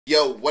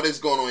Yo, what is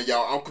going on,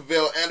 y'all? I'm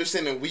Cavell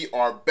Anderson, and we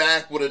are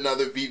back with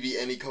another Veve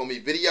and Ecomi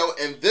video.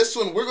 And this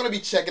one, we're going to be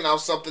checking out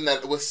something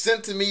that was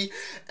sent to me,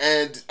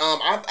 and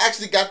I've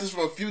actually got this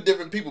from a few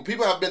different people.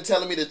 People have been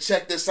telling me to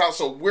check this out,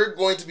 so we're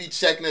going to be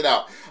checking it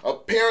out.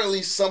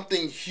 Apparently,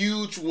 something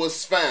huge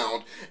was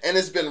found, and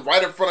it's been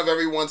right in front of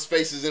everyone's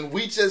faces, and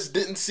we just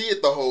didn't see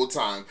it the whole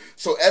time.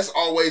 So, as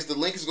always, the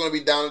link is going to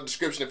be down in the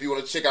description if you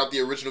want to check out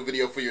the original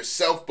video for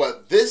yourself,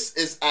 but this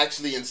is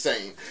actually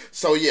insane.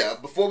 So, yeah,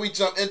 before we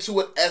jump into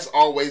it, as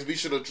always, be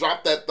sure to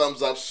drop that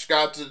thumbs up,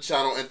 subscribe to the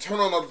channel, and turn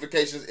on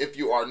notifications if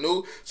you are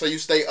new, so you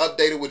stay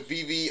updated with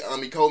Veve,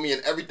 Ecomi,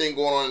 and everything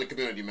going on in the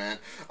community, man.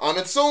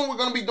 And soon we're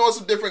going to be doing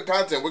some different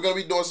content. We're going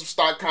to be doing some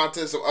stock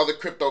content, some other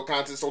crypto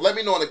content. So let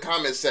me know in the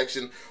comment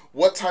section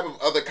what type of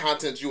other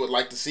content you would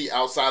like to see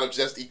outside of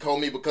just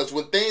Ecomi, because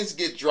when things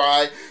get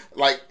dry,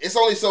 like, it's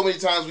only so many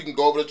times we can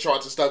go over the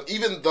charts and stuff,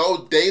 even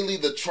though daily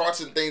the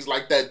charts and things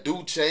like that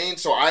do change.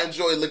 So I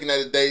enjoy looking at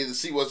it daily to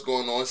see what's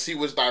going on, see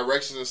which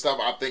directions and stuff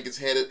I think it's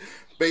headed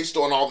based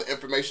on all the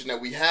information that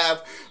we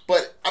have.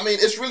 But I mean,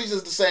 it's really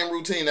just the same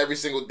routine every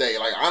single day.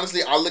 Like,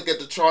 honestly, I look at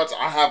the charts,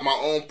 I have my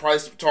own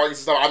price targets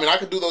and stuff. I mean, I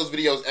could do those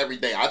videos every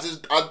day. I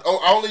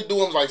only do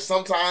them like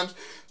sometimes,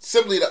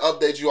 simply to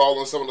update you all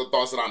on some of the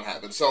thoughts that I'm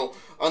having. So,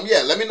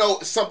 yeah, let me know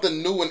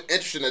something new and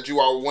interesting that you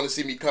all want to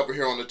see me cover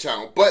here on the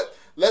channel. But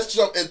let's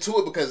jump into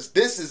it, because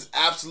this is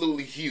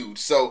absolutely huge.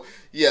 So,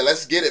 yeah,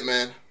 let's get it,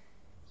 man.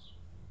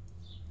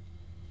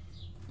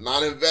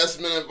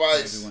 Non-investment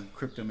advice. Hey everyone,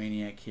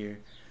 Cryptomaniac here.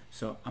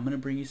 So I'm going to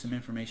bring you some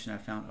information I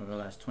found over the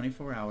last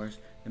 24 hours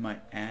that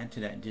might add to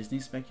that Disney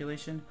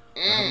speculation,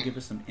 or help give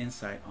us some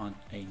insight on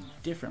a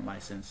different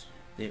license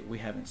that we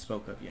haven't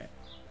spoke of yet.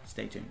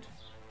 Stay tuned.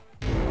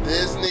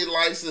 Disney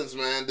license,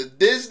 man. The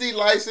Disney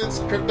license,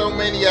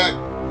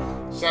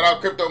 Cryptomaniac. Shout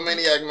out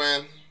Cryptomaniac,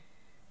 man.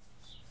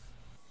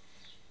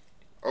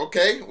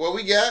 Okay, what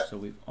we got? So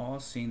we've all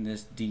seen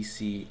this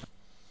DC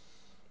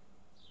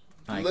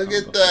icon Look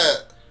at before.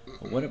 that.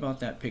 But what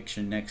about that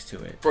picture next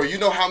to it? Bro, you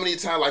know how many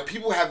times, like,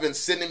 people have been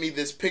sending me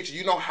this picture.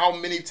 You know how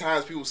many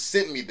times people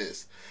sent me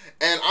this.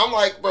 And I'm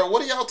like, bro,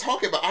 what are y'all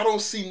talking about? I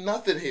don't see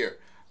nothing here.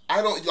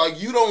 I don't,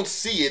 like, you don't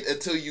see it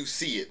until you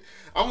see it.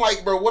 I'm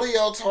like, bro, what are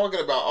y'all talking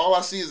about? All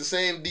I see is the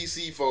same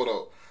DC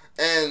photo.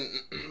 And,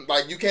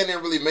 like, you can't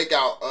even really make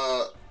out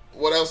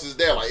what else is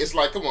there. Like, it's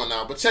like, come on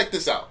now. But check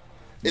this out.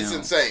 It's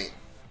insane.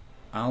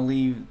 I'll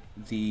leave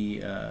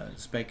the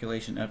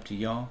speculation up to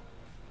y'all,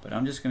 but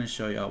I'm just going to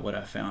show y'all what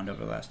I found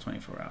over the last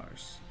 24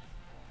 hours.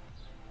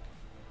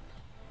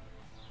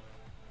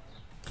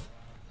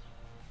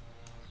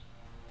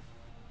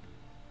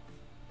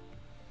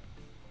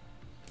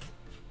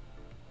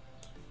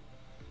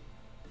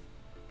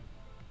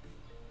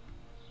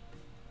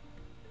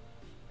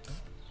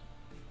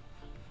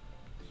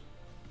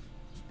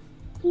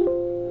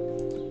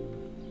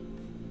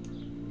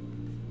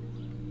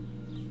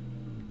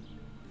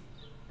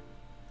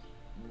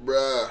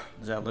 Bruh.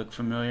 Does that look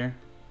familiar?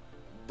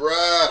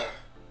 Bruh.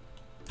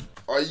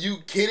 Are you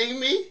kidding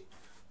me?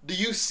 Do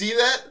you see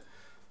that?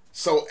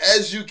 So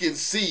as you can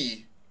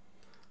see,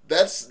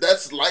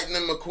 that's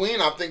Lightning McQueen,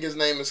 I think his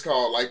name is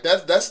called. Like,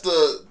 that's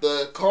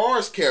the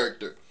Cars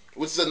character,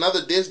 which is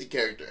another Disney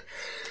character.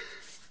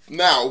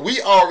 Now,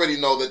 we already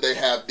know that they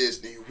have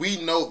Disney. We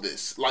know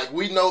this. Like,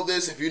 we know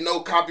this. If you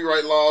know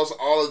copyright laws,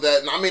 all of that.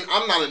 And I mean,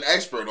 I'm not an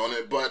expert on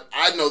it, but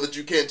I know that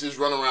you can't just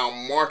run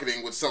around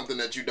marketing with something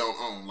that you don't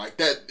own. Like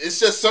that, it's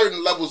just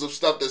certain levels of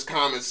stuff that's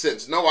common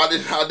sense. No, I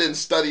didn't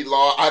study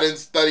law. I didn't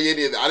study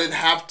any of that. I didn't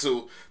have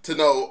to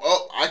know,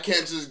 oh, I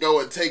can't just go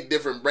and take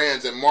different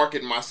brands and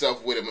market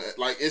myself with them.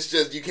 Like, it's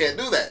just, you can't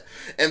do that.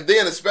 And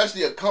then,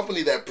 especially a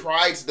company that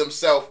prides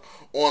themselves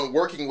on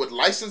working with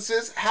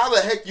licenses, how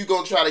the heck you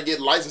gonna try to get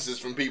licenses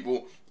from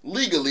people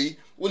legally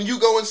when you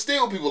go and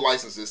steal people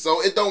licenses?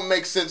 So it don't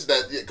make sense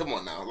that, yeah, come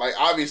on now. Like,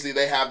 obviously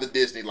they have the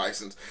Disney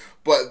license,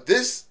 but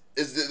this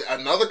is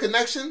another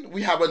connection.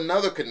 We have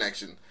another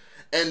connection,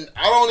 and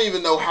I don't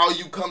even know how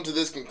you come to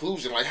this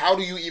conclusion. Like, how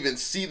do you even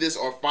see this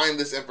or find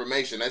this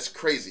information? That's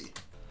crazy.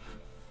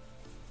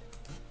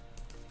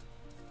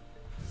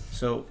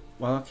 So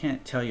while I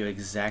can't tell you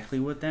exactly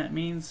what that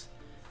means,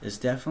 this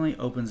definitely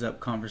opens up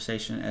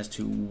conversation as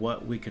to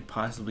what we could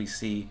possibly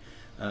see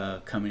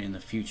coming in the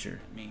future.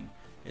 I mean,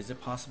 is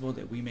it possible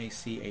that we may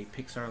see a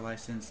Pixar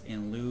license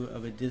in lieu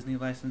of a Disney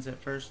license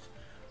at first?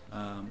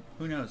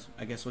 Who knows?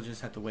 I guess we'll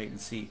just have to wait and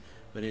see.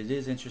 But it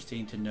is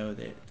interesting to know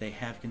that they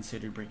have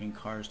considered bringing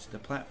Cars to the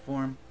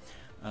platform.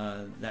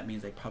 That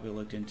means they probably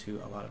looked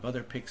into a lot of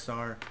other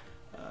Pixar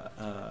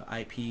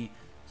IP.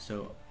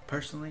 So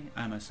personally,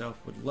 I myself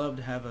would love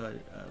to have a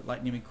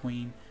Lightning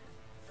McQueen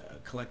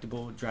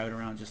collectible, drive it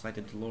around just like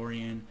the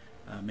DeLorean,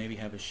 maybe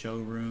have a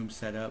showroom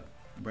set up,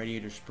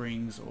 Radiator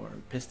Springs or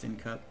Piston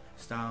Cup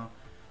style.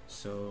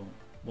 So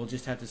we'll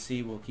just have to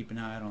see. We'll keep an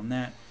eye out on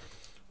that.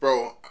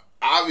 Bro,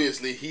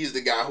 obviously he's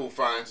the guy who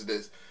finds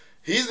this.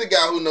 He's the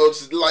guy who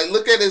notices. Like,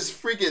 look at his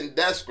freaking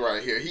desk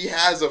right here. He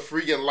has a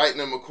freaking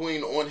Lightning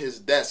McQueen on his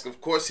desk.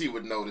 Of course he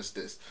would notice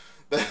this.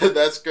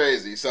 That's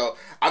crazy. So,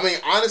 I mean,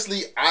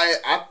 honestly,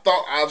 I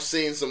thought I've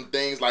seen some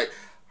things like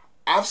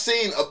I've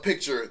seen a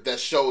picture that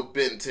showed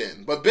Ben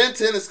 10, but Ben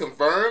 10 is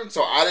confirmed,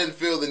 so I didn't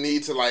feel the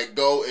need to like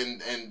go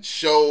and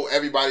show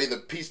everybody the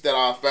piece that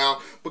I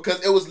found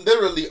because it was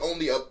literally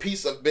only a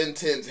piece of Ben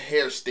 10's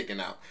hair sticking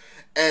out.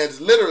 And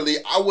literally,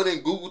 I went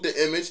and Googled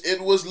the image.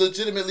 It was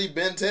legitimately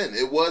Ben 10.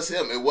 It was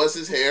him. It was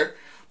his hair.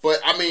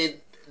 But, I mean,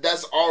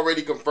 that's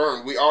already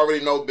confirmed. We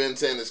already know Ben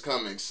 10 is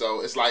coming.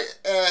 So, it's like,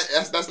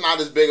 that's not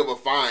as big of a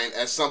find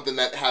as something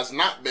that has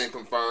not been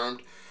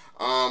confirmed,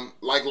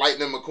 like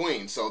Lightning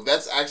McQueen. So,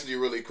 that's actually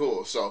really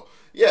cool. So,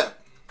 yeah.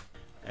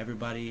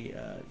 Everybody,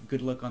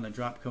 good luck on the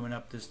drop coming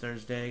up this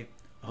Thursday.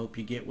 I hope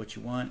you get what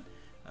you want.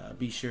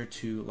 Be sure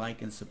to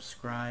like and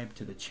subscribe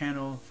to the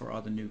channel for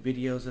all the new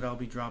videos that I'll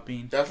be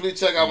dropping. Definitely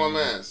check out my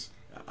mans.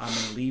 I'm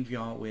going to leave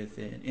y'all with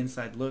an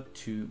inside look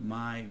to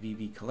my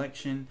Veve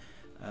collection.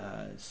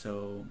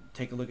 So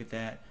take a look at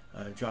that.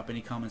 Drop any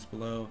comments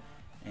below.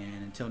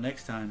 And until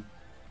next time,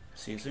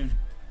 see you soon.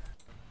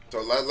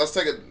 So let's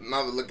take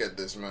another look at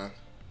this, man.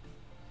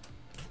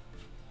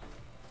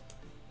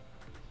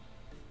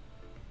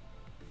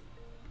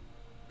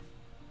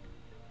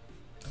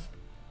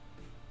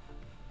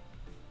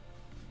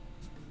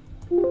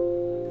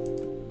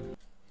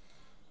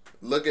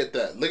 Look at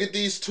that. Look at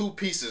these two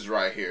pieces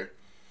right here.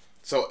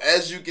 So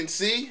as you can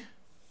see,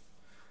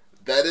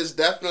 that is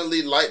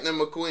definitely Lightning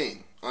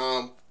McQueen.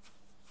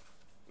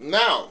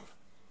 Now,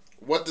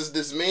 what does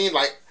this mean?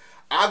 Like,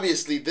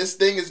 obviously, this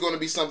thing is going to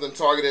be something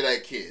targeted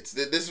at kids.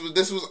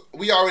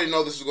 We already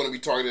know this is going to be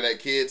targeted at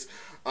kids.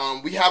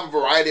 We have a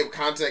variety of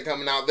content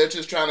coming out. They're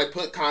just trying to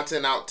put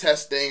content out,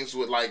 test things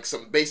with like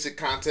some basic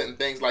content and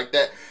things like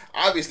that.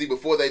 Obviously,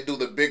 before they do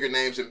the bigger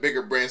names and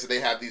bigger brands that they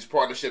have these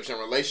partnerships and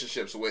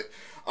relationships with.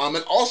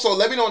 And also,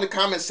 let me know in the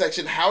comment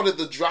section, how did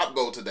the drop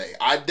go today?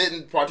 I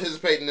didn't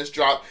participate in this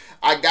drop.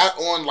 I got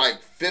on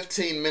like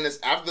 15 minutes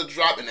after the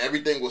drop and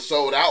everything was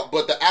sold out,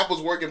 but the app was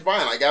working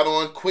fine. I got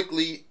on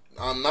quickly,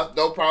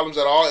 no problems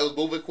at all. It was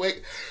moving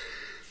quick.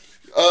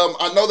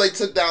 I know they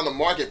took down the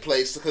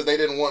marketplace because they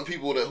didn't want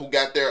people who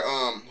got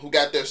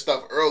their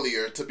stuff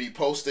earlier to be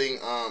posting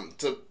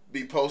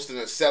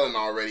and selling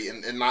already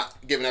and not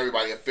giving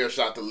everybody a fair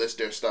shot to list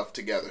their stuff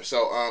together.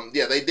 So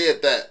yeah, they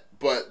did that.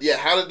 But yeah,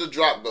 how did the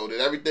drop go?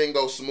 Did everything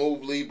go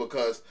smoothly?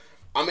 Because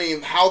I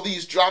mean, how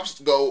these drops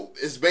go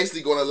is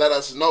basically going to let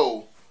us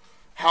know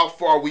how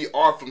far we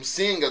are from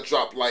seeing a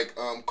drop like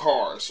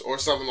cars or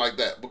something like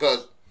that.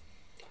 Because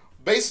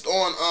based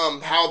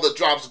on how the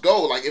drops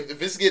go, like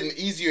if it's getting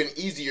easier and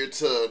easier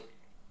to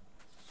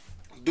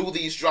do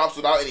these drops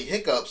without any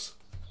hiccups,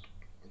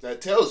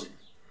 that tells you.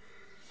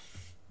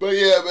 But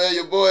yeah, man,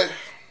 your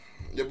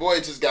boy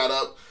just got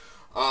up.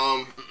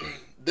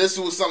 This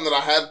was something that I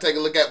had to take a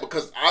look at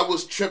because I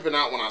was tripping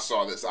out when I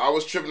saw this. I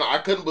was tripping out. I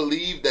couldn't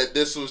believe that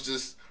this was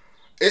just.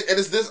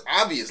 It's this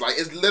obvious. Like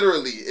it's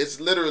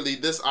literally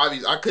this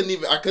obvious. I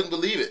couldn't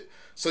believe it.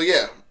 So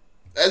yeah,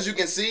 as you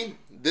can see,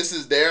 this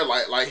is there.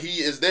 Like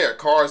he is there.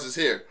 Cars is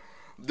here.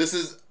 This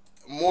is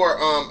more.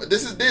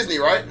 This is Disney,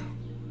 right?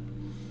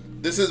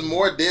 This is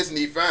more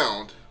Disney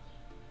found.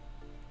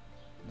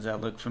 Does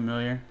that look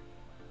familiar?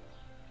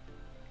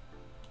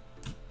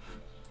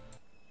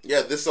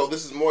 Yeah, this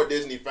is more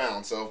Disney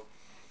found. So,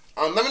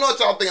 let me know what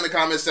y'all think in the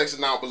comment section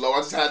down below. I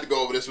just had to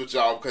go over this with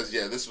y'all because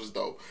yeah, this was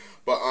dope.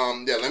 But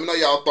yeah, let me know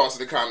y'all thoughts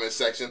in the comment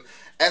section.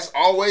 As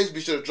always,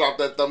 be sure to drop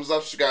that thumbs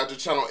up, subscribe to the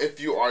channel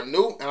if you are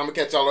new, and I'm gonna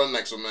catch y'all on the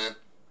next one, man.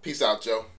 Peace out, Joe.